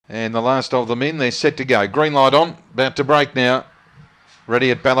And the last of them in, they're set to go. Green light on, about to break now. Ready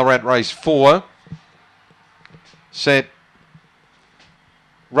at Ballarat race 4. Set.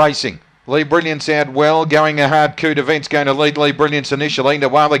 Racing. Lee Brilliance out well, going a hard. Coup d'Event's going to lead Lee Brilliance initially.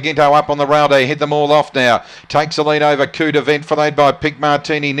 Nawala Ginto up on the rail. They head them all off now. Takes the lead over Coup d'Event, followed by Pick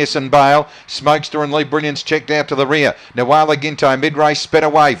Martini, Nissan Bale. Smokester and Lee Brilliance checked out to the rear. Nawala Ginto mid-race sped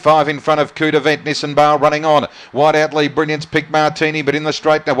away. 5 in front of Coup d'Event, Nissan Bale running on. Wide out Lee Brilliance, Pick Martini, but in the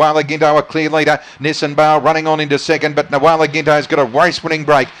straight Nawala Ginto a clear leader. Nissan Bale running on into second, but Nawala Ginto's got a race-winning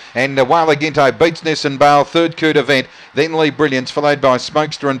break, and Nawala Ginto beats Nissan Bale. Third Coup d'Event, then Lee Brilliance, followed by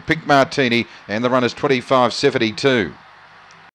Smokester and Pick Martini, and the run is 25.72.